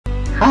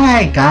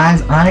Hi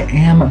guys, I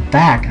am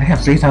back. I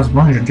have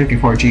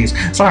 3,154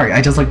 G's. Sorry,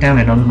 I just looked down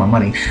and noticed my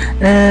money.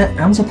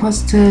 I'm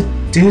supposed to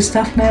do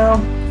stuff now?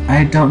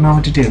 I don't know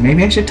what to do.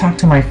 Maybe I should talk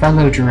to my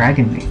fellow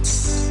dragon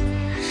mates.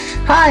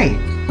 Hi!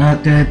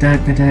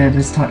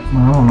 Let's talk.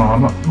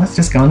 No, let's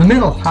just go in the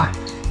middle. Hi.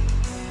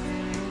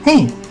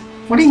 Hey,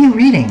 what are you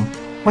reading?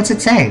 What's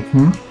it say?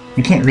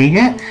 You can't read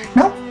yet?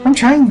 No, I'm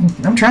trying,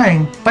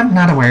 but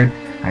not a word.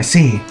 I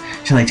see.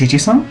 Shall I teach you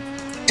some?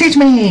 Teach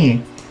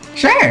me!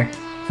 Sure!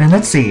 Then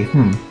let's see.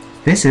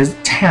 This is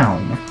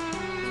town.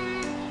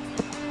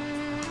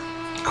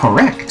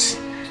 Correct.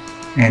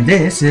 And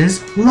this is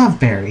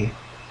Loveberry.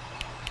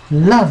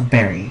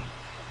 Loveberry.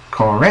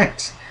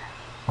 Correct.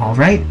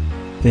 Alright.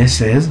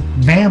 This is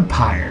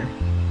vampire.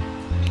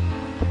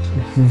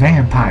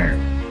 Vampire.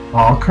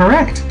 All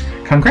correct.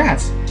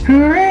 Congrats.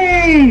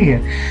 Hooray!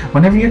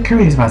 Whenever you're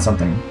curious about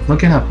something,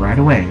 look it up right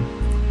away.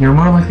 You're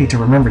more likely to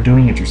remember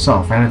doing it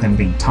yourself rather than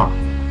being taught.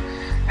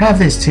 Have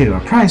this too, a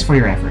prize for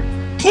your effort.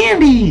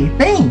 Candy!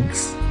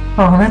 Thanks!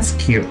 Oh, that's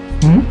cute.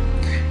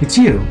 It's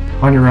you.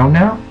 On your own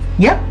now?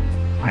 Yep.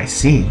 I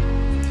see.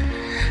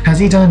 Has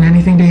he done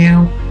anything to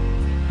you?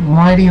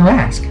 Why do you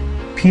ask?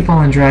 People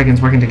and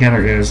dragons working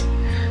together is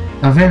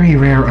a very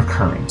rare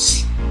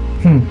occurrence.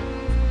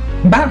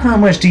 About how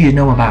much do you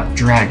know about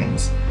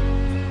dragons?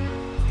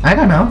 I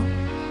don't know.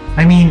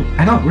 I mean,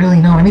 I don't really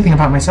know anything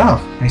about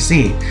myself. I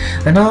see.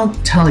 Then I'll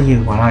tell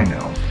you what I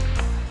know.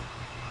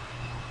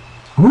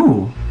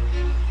 Ooh.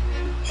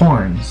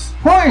 Horns.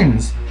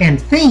 Horns!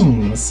 And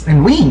things!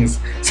 And wings!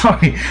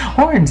 Sorry,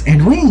 horns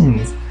and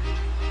wings!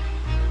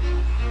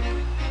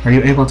 Are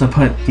you able to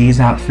put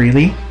these out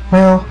freely?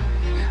 Well,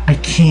 I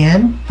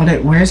can, but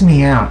it wears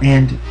me out,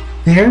 and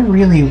they're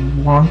really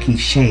wonky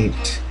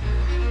shaped.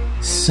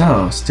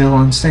 So, still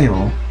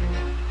unstable.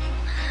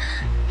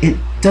 It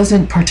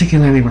doesn't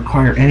particularly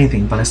require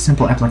anything but a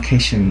simple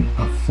application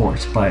of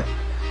force, but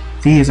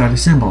these are the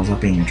symbols of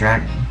being a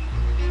dragon.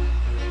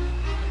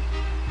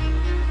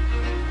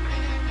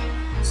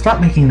 Stop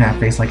making that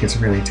face like it's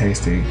really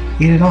tasty.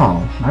 Eat it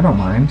all. I don't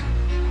mind.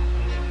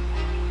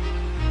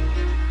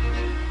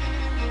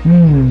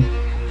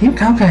 You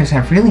guys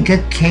have really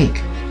good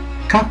cake.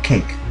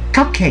 Cupcake.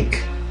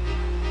 Cupcake!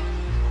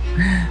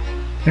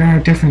 There are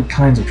different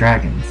kinds of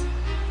dragons.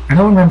 I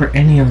don't remember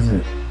any of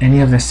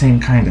the same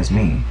kind as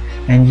me.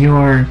 And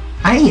you're...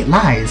 I eat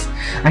lies!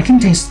 I can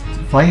taste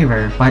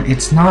flavor, but if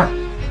it's not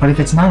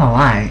a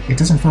lie, it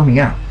doesn't fill me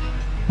up.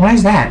 Why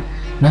is that?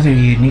 Another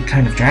unique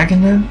kind of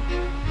dragon then?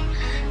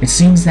 It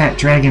seems that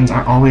dragons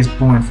are always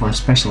born for a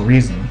special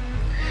reason.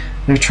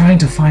 They're trying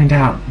to find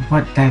out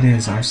what that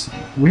is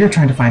We're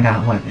trying to find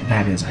out what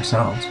that is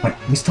ourselves, but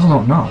we still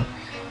don't know.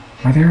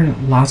 Are there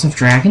lots of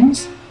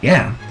dragons?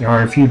 Yeah, there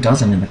are a few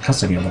dozen in the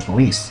custody of the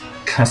police.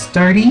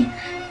 Custody?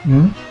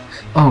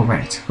 Oh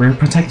right, we're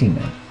protecting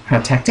them.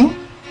 Protecting?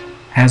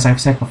 As I've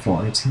said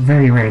before, it's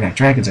very rare that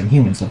dragons and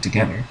humans live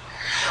together.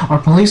 Our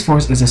police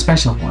force is a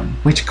special one,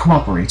 which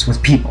cooperates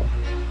with people.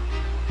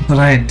 But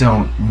I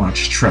don't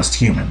much trust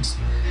humans.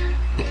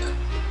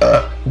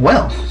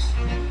 Well,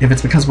 if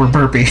it's because we're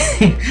burpy.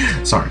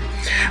 Sorry.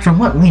 From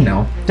what we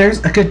know,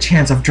 there's a good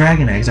chance of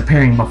dragon eggs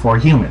appearing before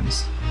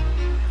humans.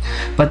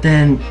 But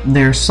then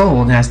they're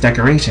sold as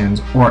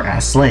decorations or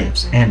as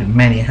slaves, and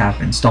many have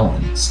been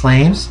stolen.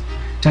 Slaves?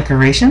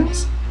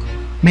 Decorations?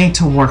 Made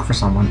to work for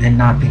someone and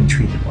not being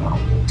treated well.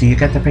 Do you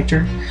get the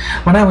picture?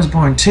 When I was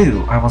born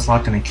too, I was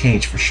locked in a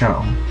cage for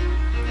show.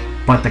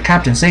 But the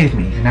captain saved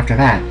me, and after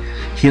that,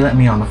 he let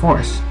me on the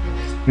force.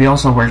 We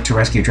also work to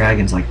rescue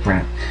dragons like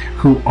Brett,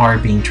 who are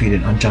being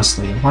treated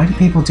unjustly. Why do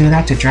people do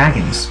that to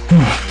dragons?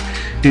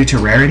 Due to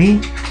rarity?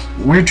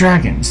 We're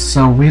dragons,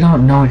 so we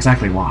don't know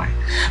exactly why.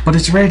 But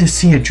it's rare to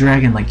see a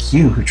dragon like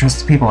you who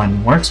trusts people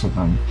and works with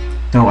them.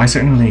 Though I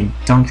certainly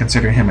don't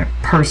consider him a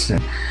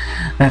person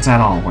that's at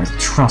all worth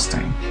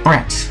trusting.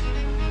 Brett!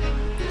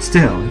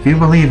 Still, if you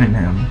believe in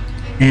him,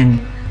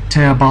 in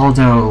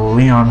Teobaldo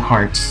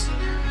Leonhardt's,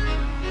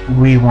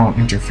 we won't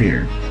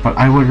interfere, but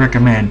I would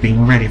recommend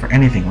being ready for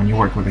anything when you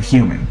work with a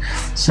human.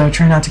 So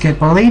try not to get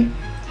bullied?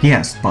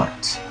 Yes,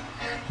 but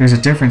there's a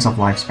difference of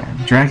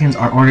lifespan. Dragons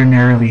are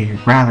ordinarily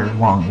rather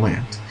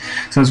long-lived,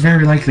 so it's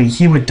very likely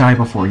he would die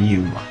before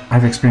you.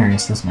 I've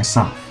experienced this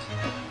myself.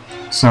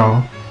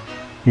 So,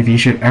 if you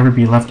should ever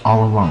be left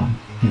all alone,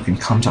 you can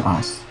come to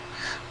us.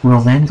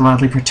 We'll then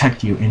gladly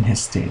protect you in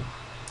his stead.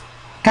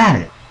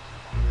 Got it.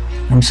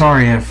 I'm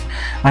sorry if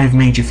I've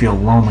made you feel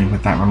lonely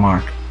with that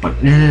remark, but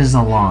it is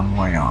a long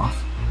way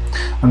off.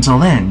 Until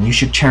then, you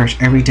should cherish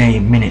every day,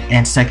 minute,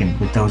 and second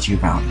with those you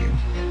value.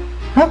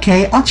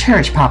 Okay, I'll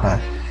cherish Papa.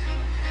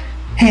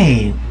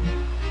 Hey,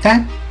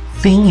 that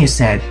thing you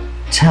said,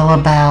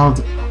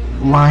 Teobald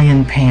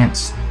Lion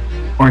Pants,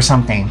 or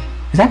something,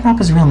 is that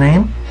Papa's real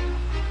name?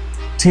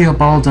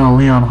 Teobaldo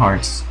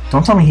Leonhardt.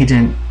 Don't tell me he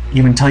didn't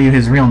even tell you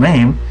his real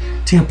name.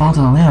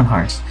 Teobaldo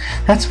Leonhardt.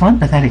 That's one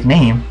pathetic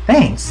name.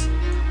 Thanks.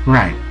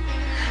 Right.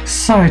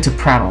 Sorry to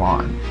prattle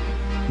on.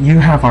 You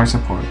have our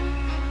support.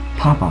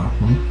 Papa,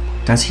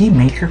 does he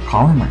make her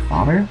call him my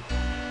father?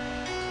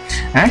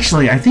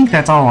 Actually, I think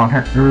that's all on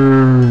her.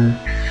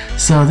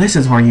 So this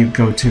is where you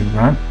go to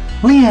run.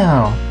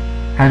 Leo!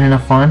 Had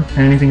enough fun?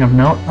 Anything of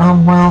note?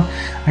 Well,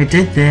 I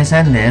did this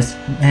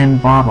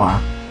and blah blah.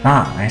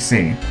 Ah, I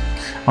see.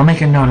 I'll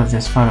make a note of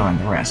this photo and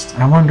the rest.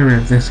 I wonder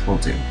if this will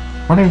do.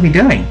 What are we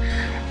doing?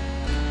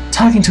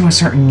 Talking to a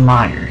certain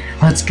liar.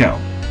 Let's go.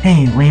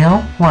 Hey,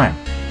 Leo, what?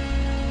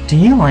 Do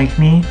you like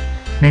me?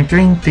 Name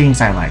 3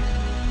 things I like.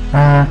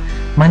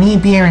 Money,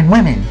 beer, and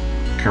women.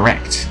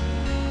 Correct.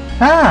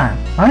 Ah,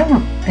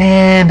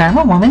 I'm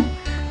a woman.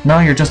 No,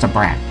 you're just a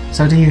brat.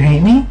 So do you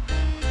hate me?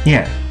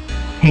 Yeah.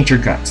 Hate your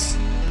guts.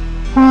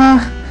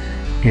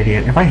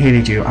 Idiot. If I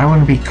hated you, I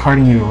wouldn't be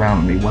carting you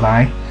around with me, would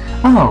I?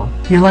 Oh,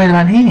 you lied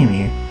about hating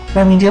me.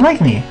 That means you like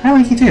me. I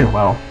like you too.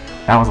 Well,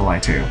 that was a lie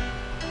too.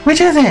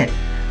 Which is it?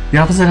 The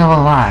opposite of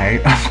a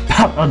lie.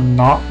 About a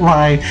not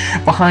lie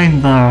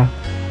behind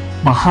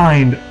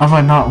of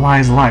a not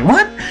lie's lie.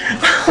 What?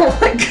 Oh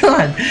my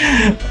god.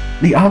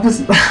 The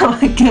opposite. Oh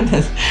my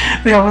goodness.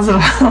 The opposite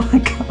of. Oh my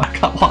god. I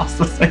got lost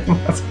the same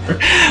answer.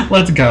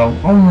 Let's go.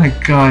 Oh my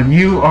god.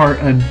 You are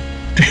a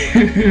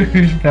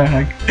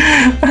douchebag.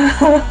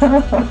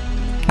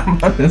 I'm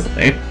gonna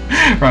say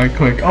it right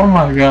quick. Oh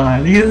my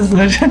god. He is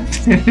such a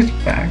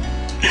douchebag.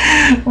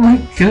 Oh my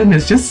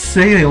goodness. Just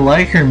say they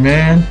like her,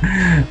 man.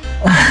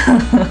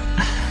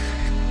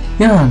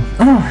 Yeah.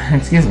 Oh,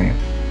 excuse me.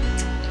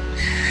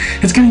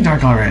 It's getting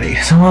dark already,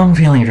 so I'm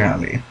feeling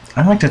drowsy.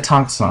 I'd like to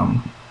talk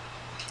some.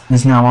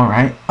 Is now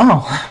alright?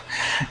 Oh,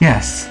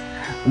 yes.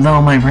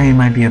 Though my brain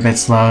might be a bit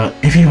slow,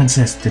 if you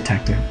insist,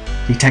 Detective.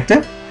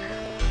 Detective?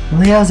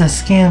 Leo's a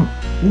scam.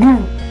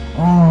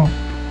 Oh,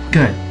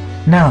 good.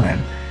 Now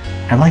then,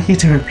 I'd like you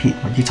to repeat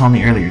what you told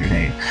me earlier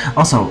today.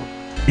 Also,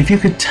 if you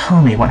could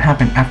tell me what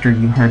happened after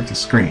you heard the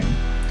scream.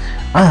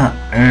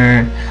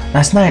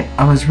 Last night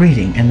I was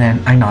reading and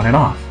then I nodded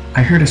off.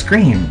 I heard a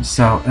scream,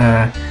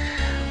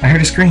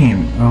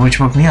 which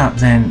woke me up,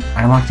 then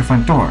I locked the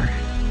front door.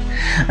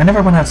 I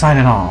never went outside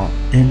at all.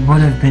 It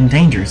would have been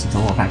dangerous if the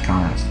wolf had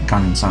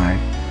gone inside.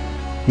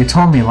 You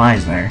told me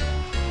lies there.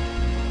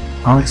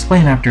 I'll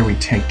explain after we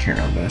take care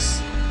of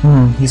this.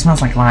 He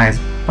smells like lies,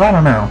 but I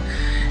don't know.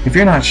 If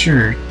you're not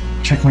sure,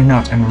 check my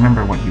notes and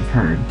remember what you've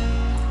heard.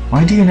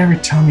 Why do you never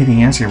tell me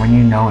the answer when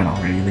you know it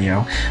already,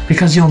 Leo?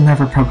 Because you'll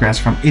never progress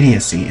from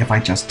idiocy if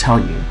I just tell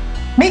you.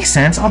 Makes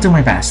sense, I'll do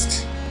my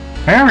best.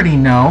 I already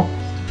know.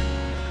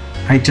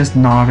 I just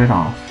nodded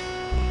off.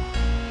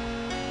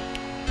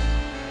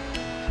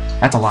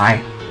 That's a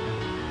lie.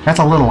 That's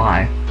a little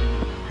lie.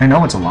 I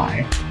know it's a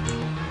lie.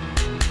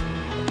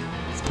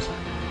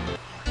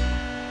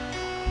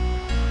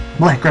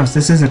 Blech, gross,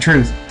 this is the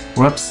truth.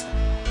 Whoops.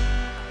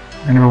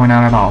 I never went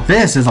out at all.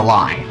 This is a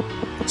lie.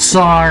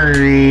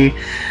 Sorry.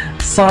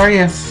 Sorry,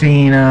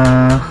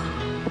 Athena.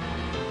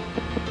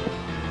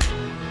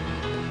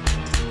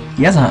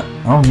 He has a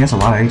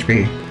lot of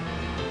HP.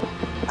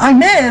 I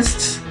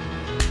missed!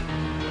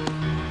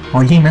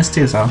 Well, he missed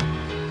too, so.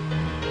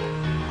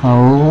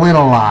 A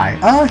little lie.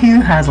 Oh, he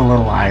has a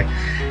little lie.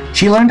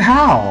 She learned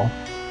how.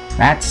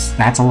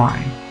 That's a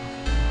lie.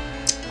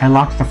 I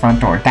locked the front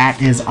door. That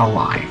is a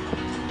lie.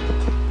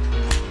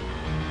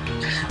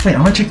 Wait, I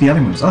want to check the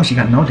other moves. Oh, she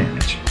got no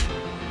damage.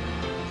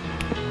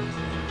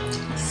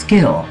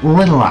 Skill.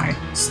 Little lie.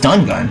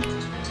 Stun gun.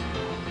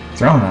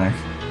 Throw knife.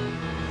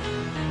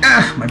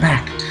 Ah, my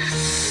back.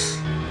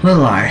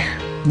 Little lie.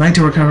 Night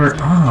to recover.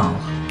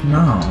 Oh,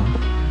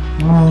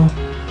 no. Well.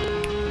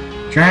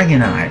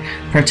 Dragon Eye.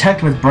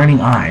 Protect with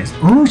burning eyes.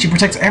 Ooh, she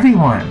protects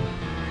everyone.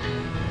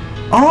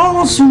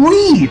 Oh,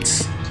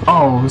 sweet.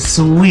 Oh,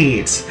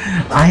 sweet.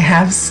 I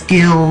have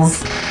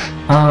skills.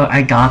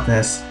 I got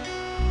this.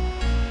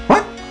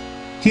 What?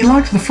 He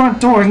locked the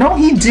front door. No,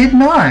 he did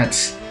not.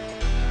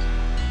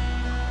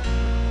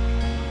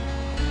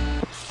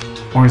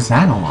 Or is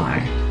that a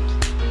lie?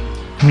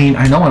 I mean,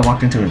 I know I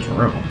walked into his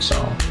room, so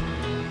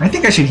I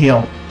think I should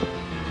heal.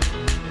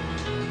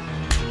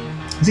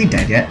 Is he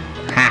dead yet?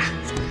 Ha!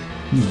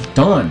 He's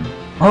done.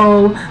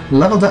 Oh,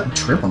 leveled up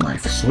triple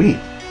knife. Sweet.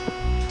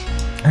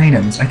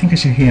 Items. I think I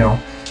should heal.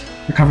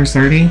 Recovers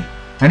 30.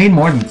 I need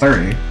more than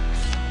 30.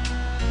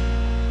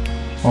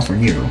 Well, for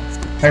you.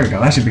 There we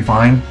go. That should be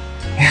fine.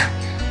 Yeah.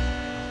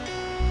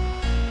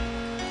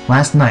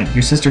 Last night,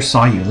 your sister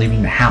saw you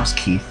leaving the house,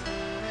 Keith.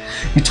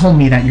 You told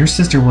me that your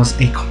sister was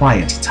a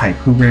quiet type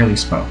who rarely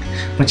spoke,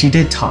 but she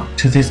did talk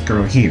to this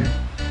girl here.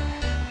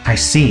 I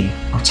see.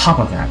 On top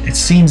of that, it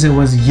seems it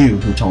was you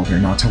who told her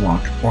not to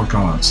walk or go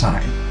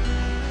outside.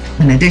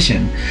 In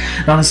addition,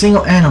 not a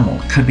single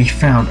animal could be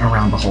found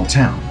around the whole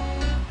town.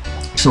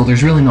 So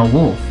there's really no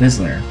wolf, is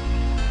there?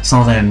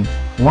 So then,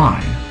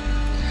 why?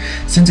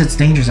 Since it's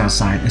dangerous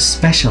outside,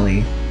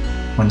 especially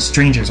when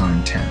strangers are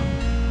in town.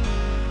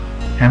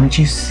 Haven't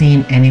you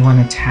seen anyone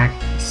attack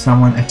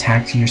someone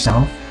attack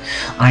yourself?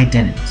 I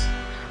didn't.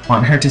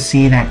 Want her to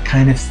see that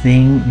kind of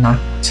thing, not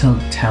to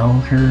tell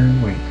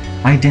her? Wait,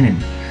 I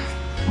didn't.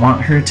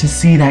 Want her to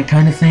see that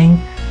kind of thing,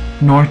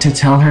 nor to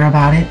tell her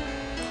about it?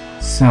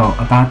 So,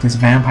 about this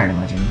vampire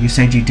legend, you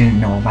said you didn't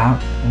know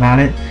about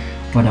it,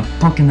 but a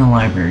book in the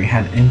library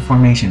had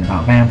information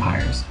about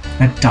vampires.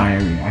 a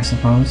diary, I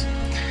suppose.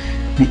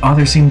 The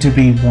other seemed to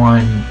be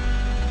one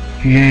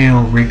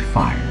Yale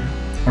Rigfire,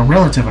 a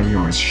relative of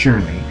yours,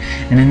 surely.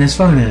 And in this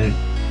photo,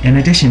 in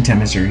addition to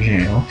Mr.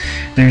 Yale,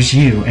 there's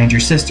you and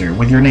your sister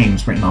with your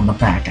names written on the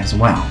back as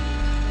well.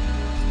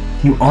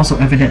 You also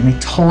evidently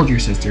told your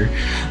sister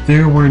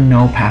there were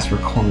no past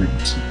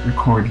records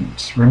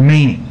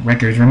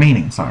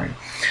remaining.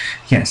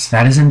 Yes,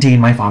 that is indeed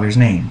my father's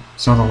name.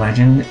 So the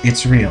legend,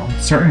 it's real.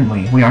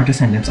 Certainly, we are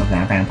descendants of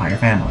that vampire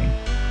family.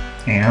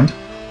 And?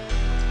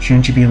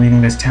 Shouldn't you be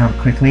leaving this town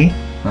quickly?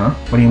 Huh?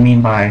 What do you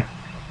mean by...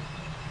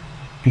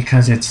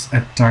 Because it's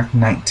a dark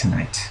night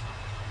tonight.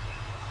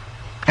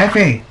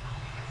 Effie!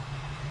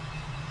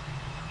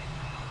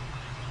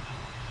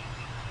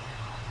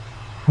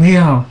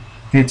 Leo!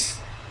 It's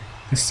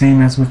the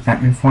same as with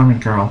that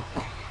informant girl.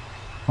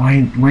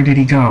 Where did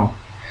he go?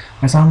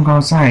 I saw him go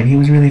outside. He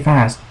was really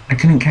fast. I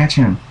couldn't catch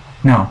him.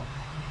 No.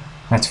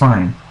 That's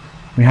fine.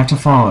 We have to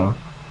follow.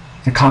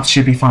 The cops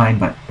should be fine,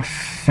 but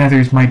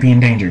Feathers might be in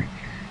danger.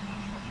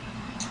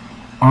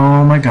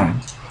 Oh my god.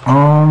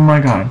 Oh my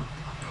god.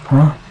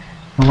 Huh?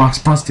 The lock's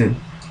busted.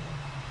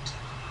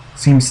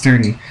 Seems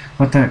sturdy,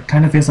 but that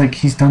kind of feels like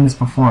he's done this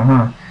before,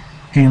 huh?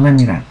 Hey, lend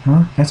me that.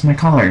 Huh? That's my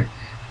collar.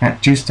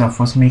 That juice stuff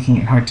was making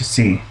it hard to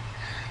see.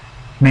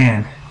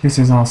 Man, this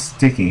is all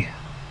sticky.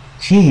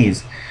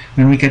 Jeez.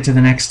 When we get to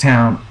the next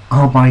town,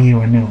 I'll buy you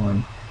a new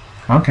one.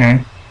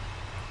 Okay.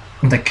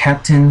 The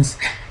captains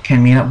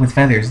can meet up with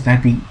Feathers.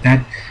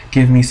 That'd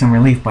give me some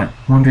relief, but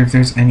wonder if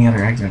there's any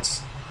other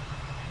exits.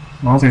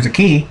 Well, there's a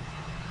key.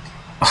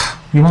 Ugh,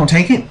 you won't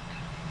take it?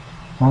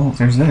 Well,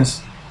 there's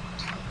this.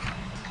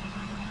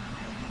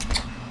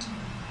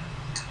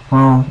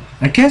 Well,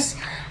 I guess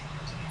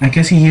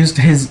she used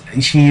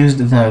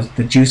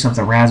the juice of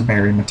the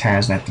raspberry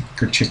mataz that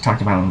the chick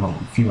talked about in a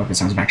few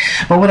episodes back.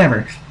 But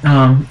whatever.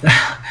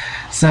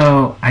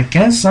 So I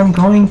guess I'm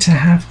going to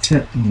have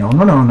to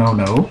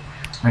no.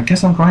 I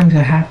guess I'm going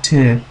to have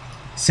to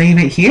save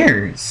it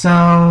here.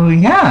 So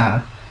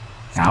yeah.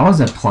 That was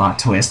a plot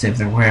twist if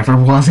there ever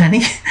was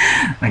any.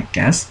 I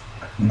guess.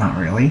 Not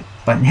really.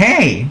 But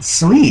hey,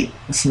 sweet.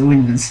 So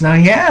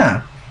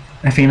yeah.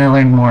 Athena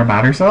learned more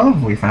about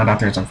herself. We found out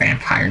there's a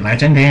vampire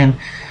legend and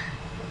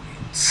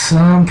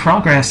some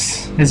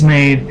progress is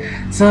made.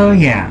 So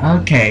yeah,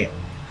 okay.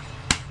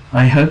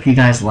 I hope you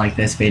guys liked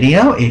this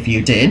video. If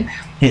you did,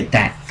 hit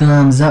that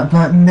thumbs up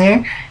button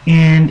there.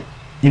 And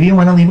if you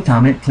want to leave a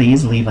comment,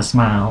 please leave a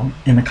smile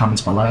in the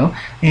comments below.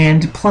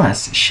 And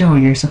plus, show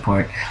your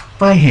support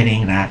by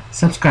hitting that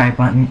subscribe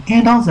button.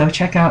 And also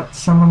check out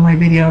some of my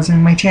videos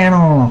in my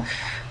channel.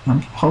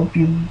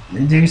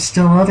 There's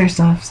still other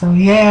stuff. So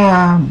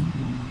yeah.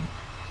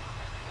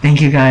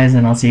 Thank you guys,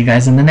 and I'll see you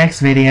guys in the next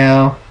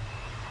video.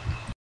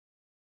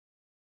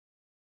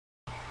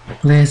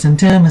 Listen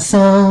to my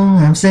song,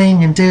 I'm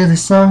singing to the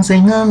song,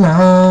 sing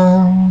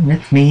along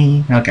with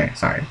me. Okay,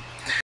 sorry.